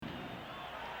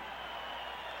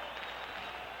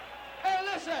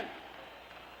Listen.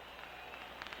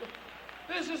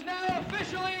 This is now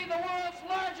officially the world's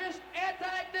largest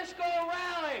anti-disco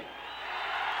rally.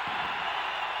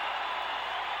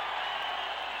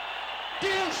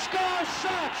 Disco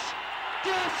sucks!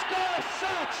 Disco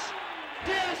sucks!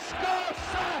 Disco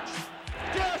sucks!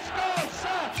 Disco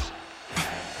sucks!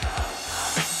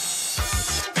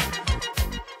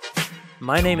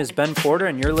 My name is Ben Porter,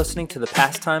 and you're listening to the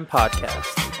Pastime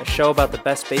Podcast, a show about the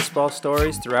best baseball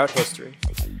stories throughout history.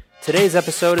 Today's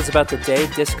episode is about the day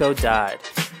disco died,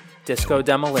 Disco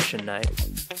Demolition Night.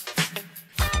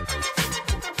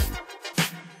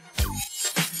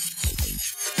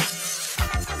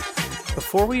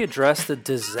 Before we address the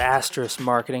disastrous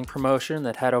marketing promotion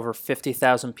that had over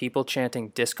 50,000 people chanting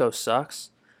 "Disco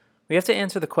sucks," we have to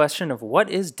answer the question of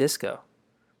what is disco?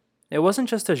 It wasn't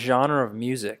just a genre of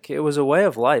music, it was a way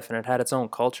of life and it had its own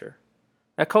culture.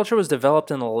 That culture was developed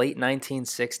in the late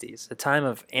 1960s, a time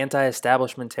of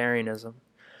anti-establishmentarianism.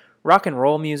 Rock and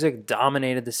roll music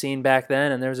dominated the scene back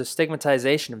then, and there was a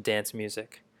stigmatization of dance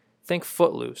music. Think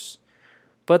Footloose.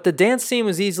 But the dance scene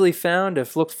was easily found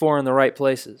if looked for in the right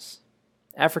places.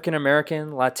 African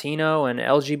American, Latino, and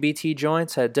LGBT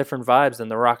joints had different vibes than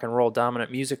the rock and roll dominant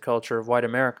music culture of white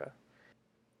America.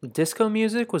 Disco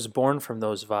music was born from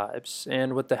those vibes,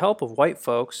 and with the help of white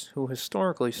folks, who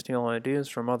historically steal ideas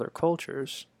from other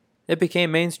cultures, it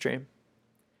became mainstream.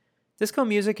 Disco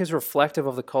music is reflective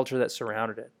of the culture that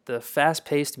surrounded it. The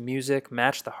fast-paced music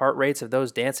matched the heart rates of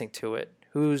those dancing to it,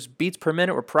 whose beats per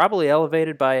minute were probably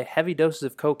elevated by heavy doses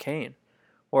of cocaine,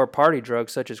 or party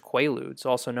drugs such as Quaaludes,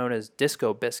 also known as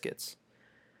disco biscuits.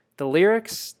 The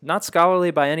lyrics, not scholarly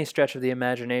by any stretch of the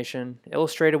imagination,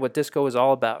 illustrated what disco was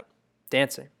all about.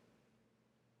 Dancing.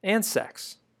 And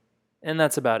sex. And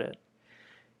that's about it.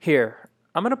 Here,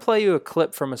 I'm going to play you a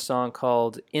clip from a song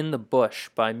called "In the Bush"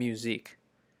 by Musique.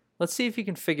 Let's see if you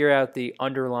can figure out the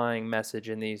underlying message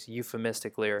in these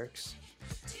euphemistic lyrics.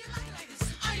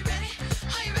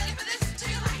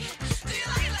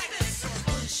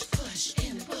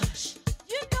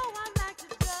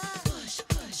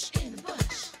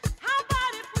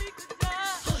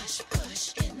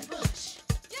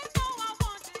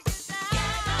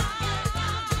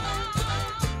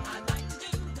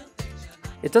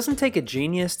 It doesn't take a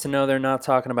genius to know they're not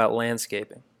talking about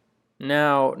landscaping.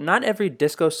 Now, not every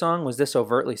disco song was this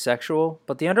overtly sexual,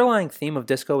 but the underlying theme of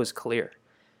disco is clear.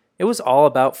 It was all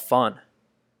about fun.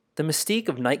 The mystique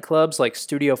of nightclubs like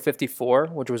Studio 54,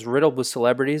 which was riddled with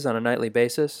celebrities on a nightly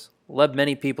basis, led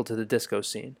many people to the disco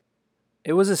scene.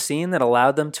 It was a scene that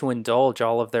allowed them to indulge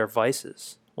all of their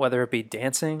vices, whether it be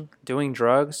dancing, doing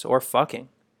drugs, or fucking.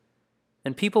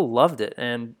 And people loved it,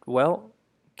 and, well,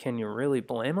 can you really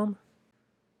blame them?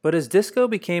 But as disco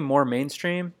became more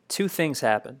mainstream, two things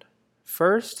happened.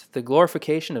 First, the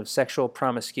glorification of sexual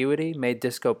promiscuity made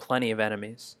disco plenty of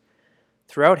enemies.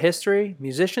 Throughout history,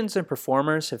 musicians and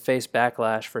performers have faced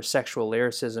backlash for sexual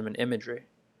lyricism and imagery.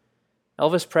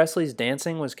 Elvis Presley's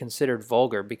dancing was considered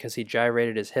vulgar because he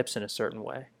gyrated his hips in a certain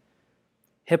way.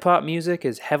 Hip-hop music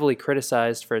is heavily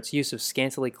criticized for its use of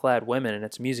scantily clad women in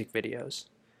its music videos.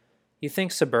 You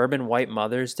think suburban white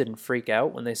mothers didn't freak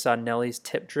out when they saw Nelly's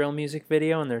Tip Drill music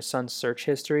video in their son's search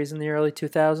histories in the early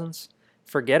 2000s?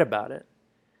 Forget about it.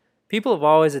 People have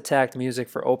always attacked music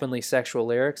for openly sexual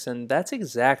lyrics, and that's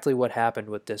exactly what happened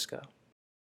with disco.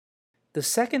 The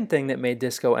second thing that made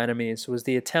disco enemies was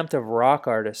the attempt of rock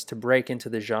artists to break into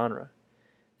the genre.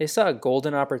 They saw a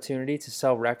golden opportunity to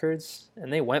sell records,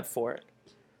 and they went for it.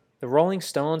 The Rolling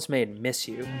Stones made "Miss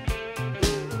You."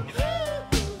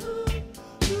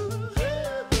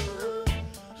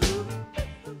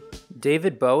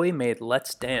 David Bowie made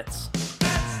 "Let's Dance."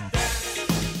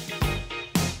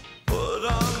 Put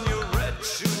on your red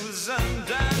shoes and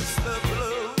dance the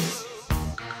blues.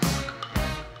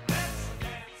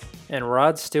 And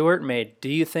Rod Stewart made "Do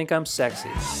You Think I'm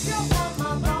Sexy?"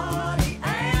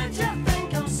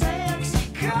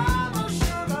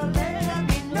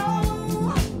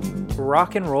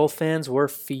 Rock and roll fans were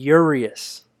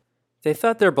furious. They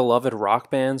thought their beloved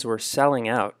rock bands were selling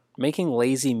out, making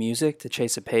lazy music to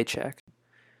chase a paycheck.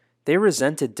 They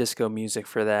resented disco music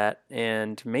for that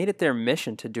and made it their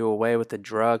mission to do away with the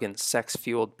drug and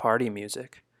sex-fueled party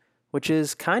music, which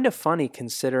is kind of funny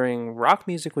considering rock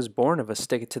music was born of a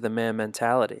stick-it-to-the-man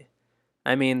mentality.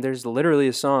 I mean, there's literally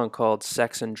a song called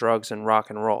 "Sex and Drugs and Rock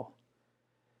and Roll."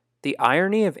 The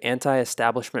irony of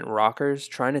anti-establishment rockers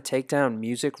trying to take down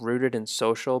music rooted in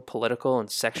social, political,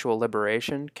 and sexual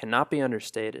liberation cannot be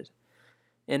understated.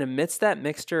 And amidst that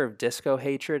mixture of disco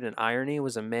hatred and irony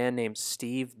was a man named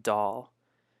Steve Dahl.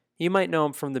 You might know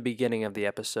him from the beginning of the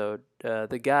episode,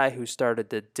 the guy who started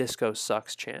the "Disco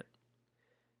Sucks" chant.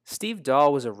 Steve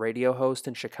Dahl was a radio host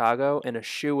in Chicago and a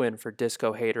shoo-in for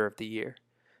Disco Hater of the Year.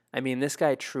 I mean, this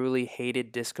guy truly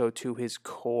hated disco to his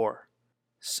core.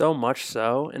 So much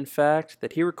so, in fact,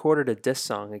 that he recorded a diss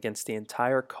song against the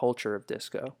entire culture of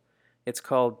disco. It's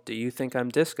called Do You Think I'm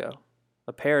Disco?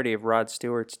 A parody of Rod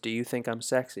Stewart's Do You Think I'm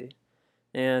Sexy?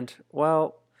 And,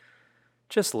 well,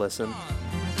 just listen.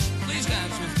 Please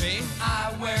dance with me.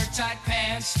 I wear tight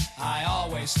pants. I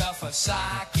always stuff a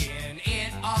sock in.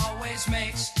 It always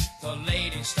makes the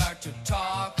ladies start to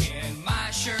talk. And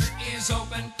my shirt is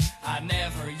open. I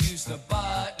never use the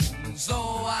buttons. Though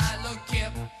I look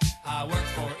hip, I work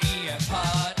for EF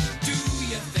Hut. Do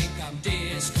you think I'm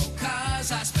disco?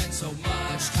 'Cause I spend so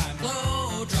much time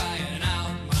blow drying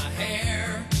out my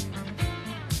hair.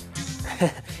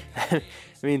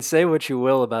 I mean, say what you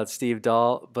will about Steve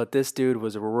Dahl, but this dude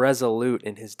was resolute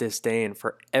in his disdain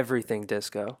for everything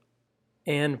disco.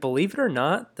 And believe it or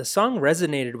not, the song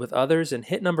resonated with others and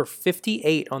hit number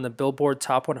 58 on the Billboard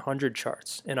Top 100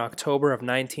 charts in October of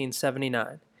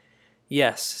 1979.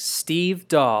 Yes, Steve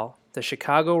Dahl, the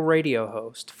Chicago radio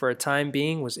host, for a time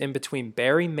being was in between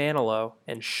Barry Manilow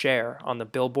and Cher on the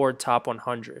Billboard Top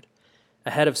 100,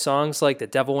 ahead of songs like The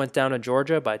Devil Went Down to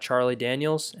Georgia by Charlie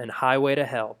Daniels and Highway to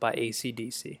Hell by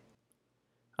AC/DC.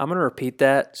 I'm going to repeat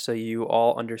that so you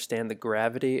all understand the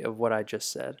gravity of what I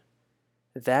just said.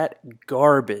 That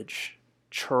garbage,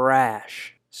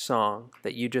 trash song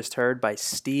that you just heard by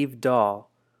Steve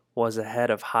Dahl was ahead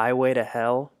of Highway to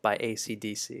Hell by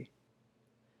AC/DC.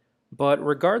 But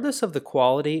regardless of the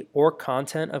quality or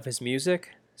content of his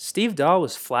music, Steve Dahl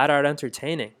was flat out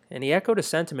entertaining, and he echoed a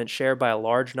sentiment shared by a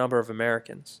large number of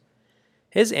Americans.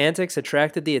 His antics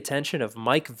attracted the attention of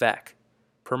Mike Veeck,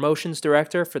 promotions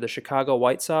director for the Chicago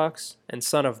White Sox and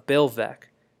son of Bill Veeck,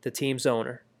 the team's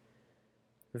owner.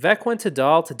 Veeck went to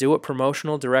Dahl to do what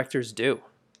promotional directors do,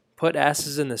 put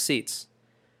asses in the seats.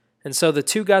 And so the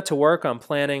two got to work on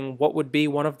planning what would be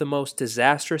one of the most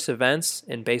disastrous events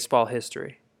in baseball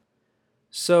history.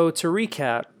 So to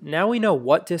recap, now we know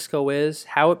what disco is,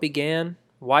 how it began,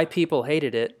 why people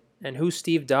hated it, and who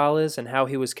Steve Dahl is and how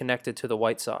he was connected to the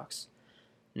White Sox.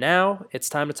 Now it's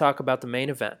time to talk about the main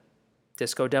event,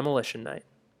 Disco Demolition Night.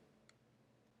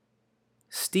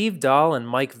 Steve Dahl and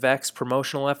Mike Veeck's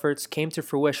promotional efforts came to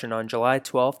fruition on July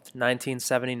 12,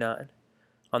 1979.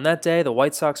 On that day, the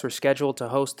White Sox were scheduled to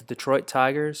host the Detroit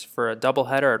Tigers for a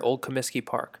doubleheader at Old Comiskey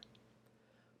Park.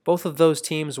 Both of those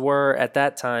teams were, at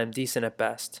that time, decent at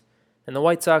best, and the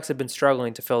White Sox had been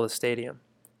struggling to fill the stadium.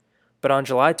 But on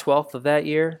July 12th of that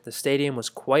year, the stadium was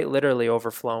quite literally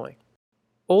overflowing.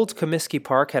 Old Comiskey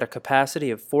Park had a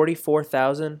capacity of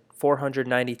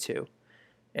 44,492,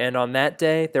 and on that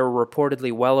day, there were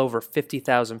reportedly well over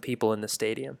 50,000 people in the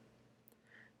stadium.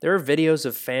 There are videos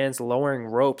of fans lowering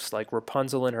ropes like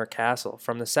Rapunzel in her castle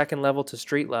from the second level to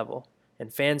street level,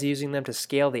 and fans using them to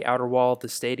scale the outer wall of the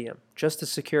stadium just to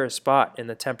secure a spot in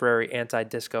the temporary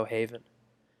anti-disco haven.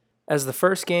 As the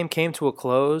first game came to a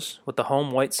close, with the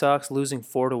home White Sox losing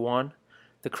 4-1,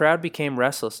 the crowd became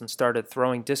restless and started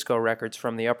throwing disco records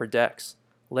from the upper decks,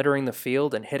 littering the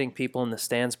field and hitting people in the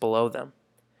stands below them.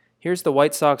 Here's the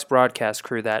White Sox broadcast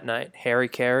crew that night, Harry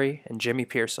Carey and Jimmy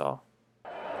Pearsall.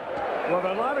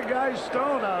 Well, a lot of guys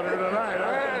stoned out here tonight.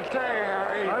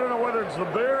 I don't know whether it's the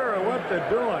beer or what they're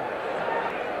doing.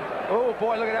 Oh,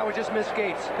 boy, look at that one, just missed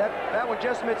Gates. That one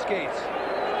just missed Gates.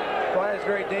 Boy, that's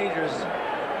very dangerous.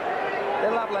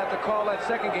 They'll have to call that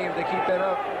second game if they keep that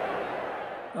up.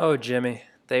 Oh, Jimmy,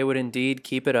 they would indeed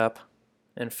keep it up.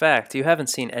 In fact, you haven't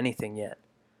seen anything yet.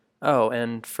 Oh,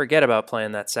 and forget about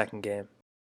playing that second game.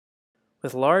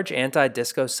 With large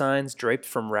anti-disco signs draped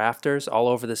from rafters all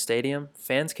over the stadium,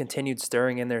 fans continued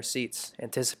stirring in their seats,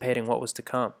 anticipating what was to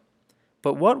come.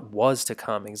 But what was to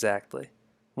come exactly?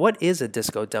 What is a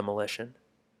disco demolition?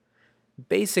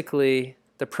 Basically,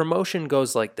 the promotion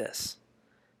goes like this.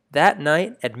 That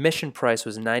night, admission price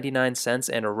was 99 cents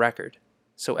and a record,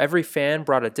 so every fan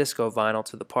brought a disco vinyl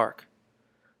to the park.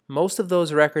 Most of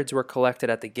those records were collected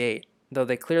at the gate, though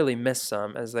they clearly missed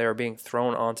some as they were being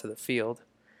thrown onto the field.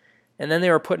 And then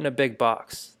they were put in a big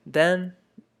box. Then,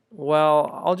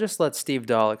 well, I'll just let Steve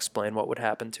Dahl explain what would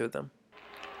happen to them.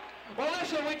 Well,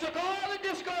 listen, we took all the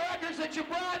disco records that you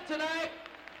brought tonight.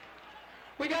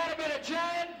 We got them in a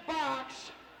giant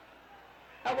box,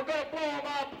 and we're going to blow them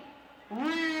up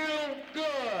real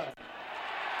good.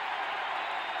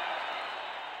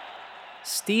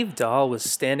 Steve Dahl was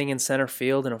standing in center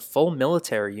field in a full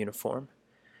military uniform,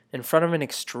 in front of an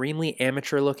extremely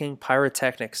amateur-looking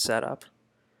pyrotechnics setup.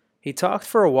 He talked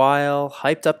for a while,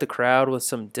 hyped up the crowd with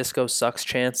some disco sucks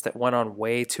chants that went on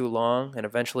way too long and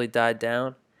eventually died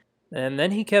down. And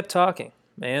then he kept talking,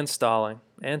 and stalling,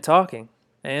 and talking,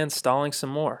 and stalling some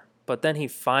more. But then he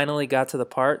finally got to the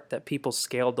part that people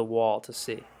scaled the wall to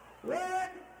see. 1,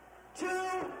 2,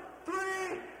 3,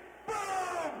 boom!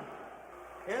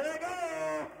 Here they go!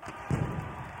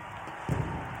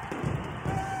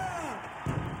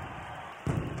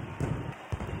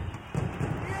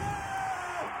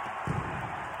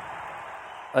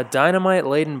 A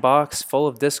dynamite-laden box full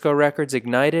of disco records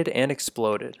ignited and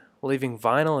exploded, leaving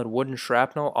vinyl and wooden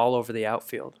shrapnel all over the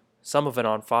outfield, some of it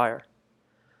on fire.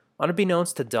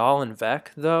 Unbeknownst to Dahl and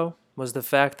Vec, though, was the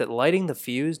fact that lighting the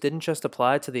fuse didn't just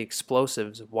apply to the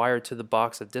explosives wired to the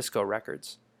box of disco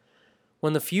records.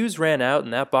 When the fuse ran out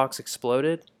and that box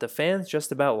exploded, the fans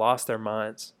just about lost their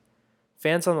minds.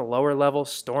 Fans on the lower level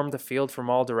stormed the field from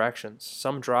all directions,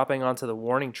 some dropping onto the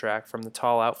warning track from the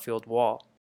tall outfield wall.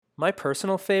 My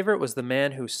personal favorite was the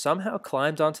man who somehow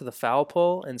climbed onto the foul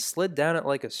pole and slid down it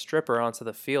like a stripper onto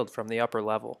the field from the upper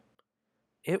level.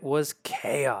 It was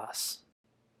chaos.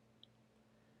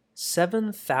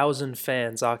 7,000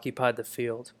 fans occupied the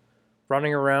field,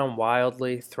 running around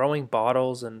wildly, throwing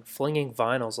bottles and flinging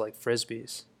vinyls like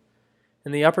frisbees.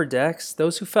 In the upper decks,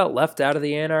 those who felt left out of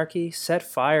the anarchy set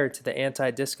fire to the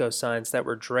anti-disco signs that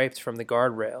were draped from the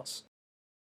guardrails.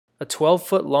 A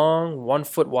 12-foot-long,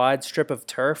 1-foot-wide strip of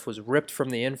turf was ripped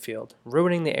from the infield,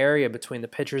 ruining the area between the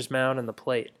pitcher's mound and the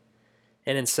plate.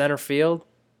 And in center field,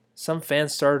 some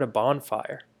fans started a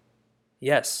bonfire.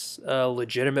 Yes, a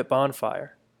legitimate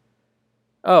bonfire.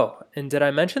 Oh, and did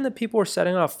I mention that people were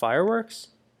setting off fireworks?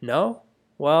 No?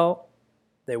 Well,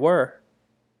 they were.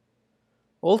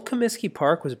 Old Comiskey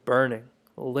Park was burning,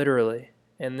 literally,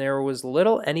 and there was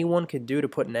little anyone could do to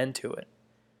put an end to it.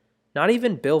 Not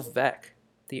even Bill Veeck,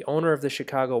 the owner of the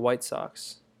Chicago White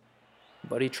Sox.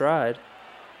 But he tried.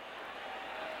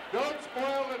 Don't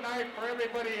spoil the night for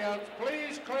everybody else.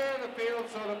 Please clear the field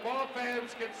so the ball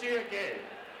fans can see a game.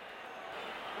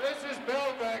 This is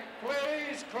Bill Veeck.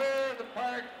 Please clear the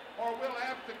park or we'll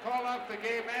have to call off the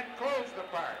game and close the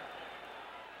park.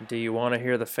 Do you want to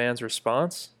hear the fans'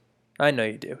 response? I know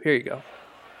you do. Here you go.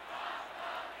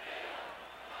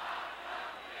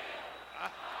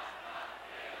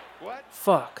 What?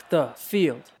 Fuck the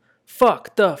field.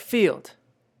 Fuck the field.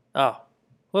 Oh,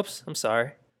 whoops, I'm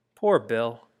sorry. Poor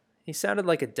Bill. He sounded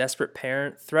like a desperate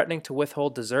parent threatening to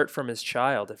withhold dessert from his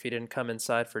child if he didn't come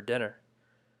inside for dinner.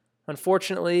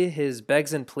 Unfortunately, his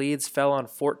begs and pleads fell on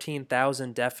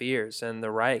 14,000 deaf ears, and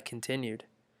the riot continued.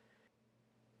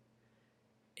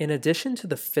 In addition to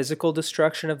the physical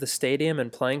destruction of the stadium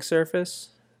and playing surface,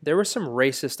 there were some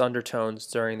racist undertones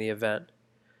during the event.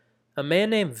 A man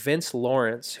named Vince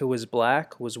Lawrence, who was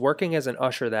black, was working as an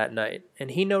usher that night,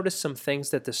 and he noticed some things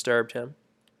that disturbed him.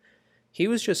 He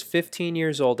was just 15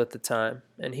 years old at the time,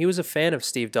 and he was a fan of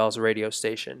Steve Dahl's radio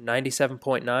station,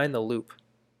 97.9 The Loop.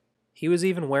 He was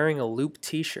even wearing a Loop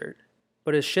t-shirt.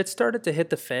 But as shit started to hit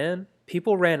the fan,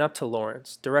 people ran up to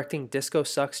Lawrence, directing Disco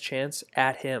Sucks chants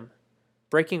at him,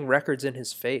 breaking records in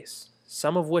his face,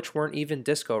 some of which weren't even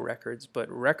disco records,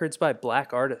 but records by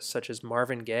black artists such as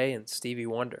Marvin Gaye and Stevie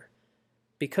Wonder.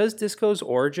 Because disco's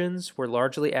origins were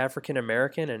largely African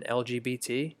American and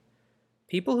LGBT,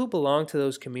 people who belonged to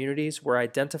those communities were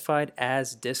identified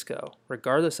as disco,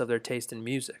 regardless of their taste in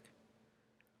music.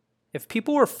 If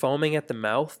people were foaming at the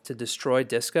mouth to destroy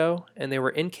disco, and they were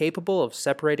incapable of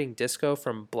separating disco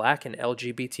from black and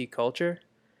LGBT culture,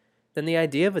 then the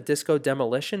idea of a disco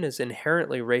demolition is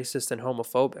inherently racist and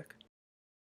homophobic.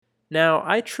 Now,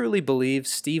 I truly believe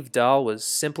Steve Dahl was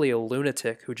simply a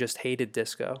lunatic who just hated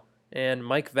disco, and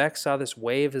Mike Veeck saw this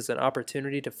wave as an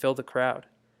opportunity to fill the crowd.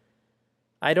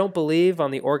 I don't believe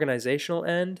on the organizational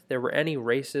end there were any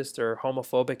racist or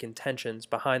homophobic intentions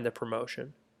behind the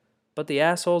promotion. But the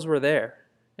assholes were there,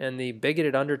 and the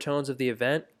bigoted undertones of the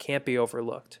event can't be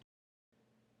overlooked.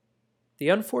 The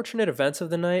unfortunate events of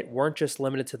the night weren't just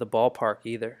limited to the ballpark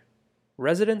either.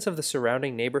 Residents of the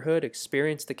surrounding neighborhood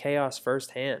experienced the chaos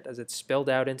firsthand as it spilled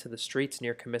out into the streets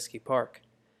near Comiskey Park.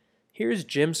 Here's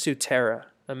Jim Sutera,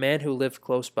 a man who lived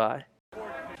close by.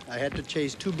 I had to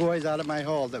chase 2 boys out of my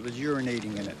hall that was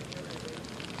urinating in it.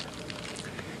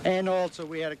 And also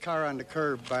we had a car on the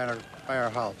curb by our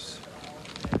house.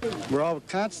 We're all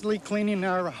constantly cleaning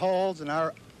our halls and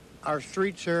our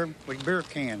streets here with beer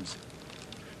cans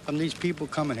from these people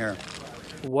coming here.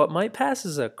 What might pass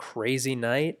as a crazy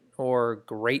night or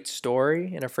great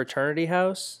story in a fraternity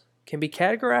house can be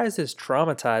categorized as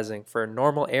traumatizing for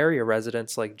normal area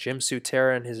residents like Jim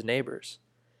Sutera and his neighbors.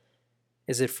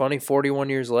 Is it funny 41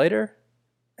 years later?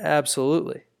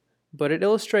 Absolutely. But it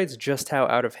illustrates just how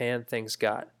out of hand things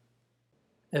got.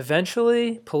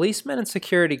 Eventually, policemen and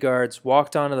security guards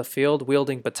walked onto the field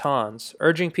wielding batons,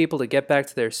 urging people to get back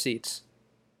to their seats.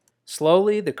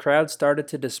 Slowly, the crowd started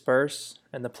to disperse,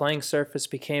 and the playing surface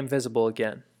became visible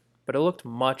again, but it looked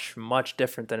much, much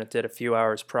different than it did a few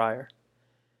hours prior.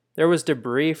 There was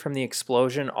debris from the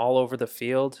explosion all over the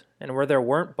field, and where there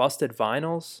weren't busted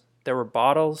vinyls, there were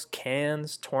bottles,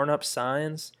 cans, torn-up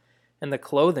signs, and the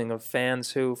clothing of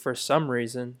fans who, for some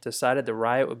reason, decided the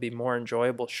riot would be more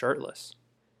enjoyable shirtless.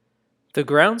 The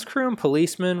grounds crew and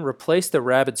policemen replaced the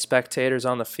rabid spectators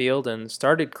on the field and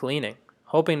started cleaning,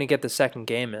 hoping to get the second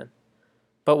game in.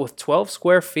 But with 12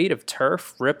 square feet of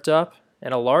turf ripped up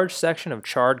and a large section of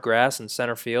charred grass in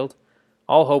center field,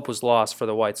 all hope was lost for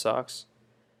the White Sox.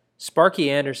 Sparky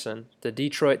Anderson, the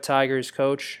Detroit Tigers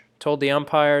coach, told the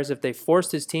umpires if they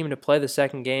forced his team to play the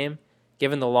second game,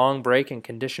 given the long break and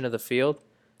condition of the field,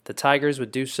 the Tigers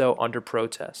would do so under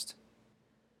protest.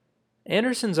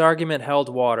 Anderson's argument held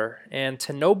water, and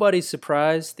to nobody's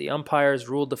surprise, the umpires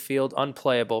ruled the field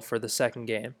unplayable for the second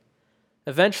game.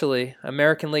 Eventually,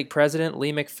 American League President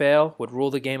Lee MacPhail would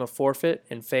rule the game a forfeit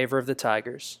in favor of the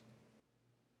Tigers.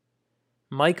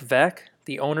 Mike Veeck,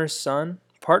 the owner's son,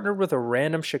 partnered with a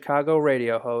random Chicago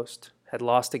radio host, had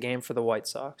lost a game for the White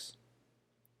Sox.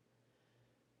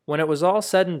 When it was all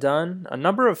said and done, a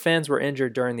number of fans were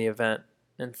injured during the event,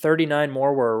 and 39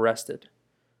 more were arrested.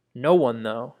 No one,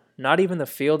 though, not even the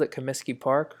field at Comiskey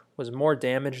Park, was more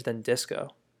damaged than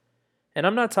Disco. And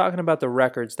I'm not talking about the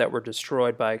records that were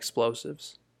destroyed by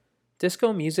explosives.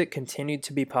 Disco music continued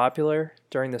to be popular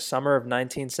during the summer of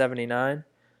 1979,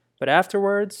 but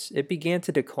afterwards it began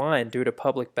to decline due to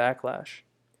public backlash.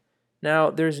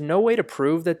 Now, there's no way to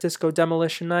prove that Disco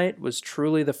Demolition Night was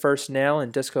truly the first nail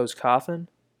in disco's coffin,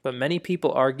 but many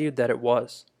people argued that it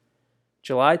was.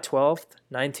 July 12th,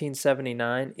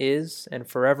 1979 is, and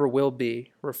forever will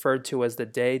be, referred to as the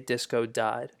day disco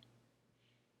died.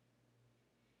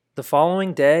 The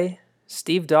following day,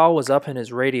 Steve Dahl was up in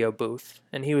his radio booth,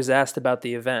 and he was asked about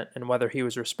the event and whether he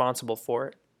was responsible for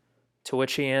it. To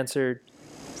which he answered,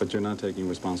 "But you're not taking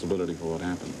responsibility for what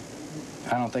happened."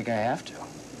 I don't think I have to.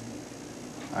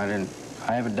 I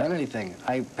haven't done anything.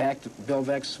 I packed Bill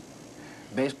Veeck's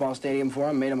baseball stadium for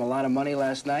him, made him a lot of money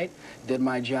last night, did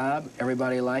my job,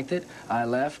 everybody liked it, I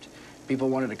left. People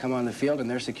wanted to come on the field, and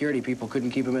their security people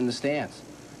couldn't keep them in the stands.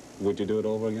 Would you do it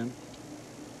over again?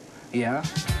 Yeah.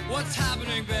 What's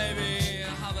happening, baby?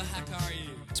 How the heck are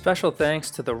you? Special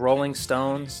thanks to the Rolling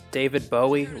Stones, David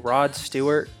Bowie, Rod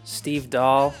Stewart, Steve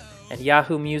Dahl, and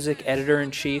Yahoo Music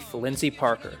editor-in-chief Lindsey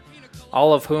Parker,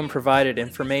 all of whom provided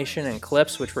information and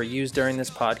clips which were used during this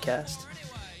podcast.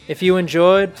 If you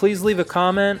enjoyed, please leave a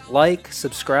comment, like,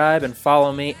 subscribe, and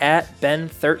follow me at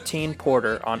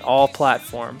Ben13Porter on all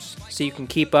platforms so you can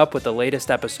keep up with the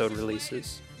latest episode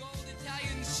releases.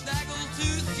 Italian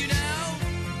snaggletooth, you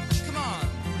know? Come on,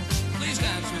 please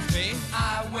dance with me.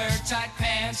 I wear tight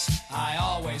pants, I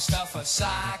always stuff a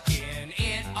sock in.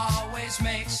 It always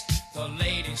makes the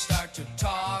ladies start to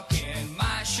talk, and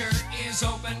my shirt is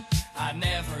open, I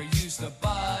never use the button.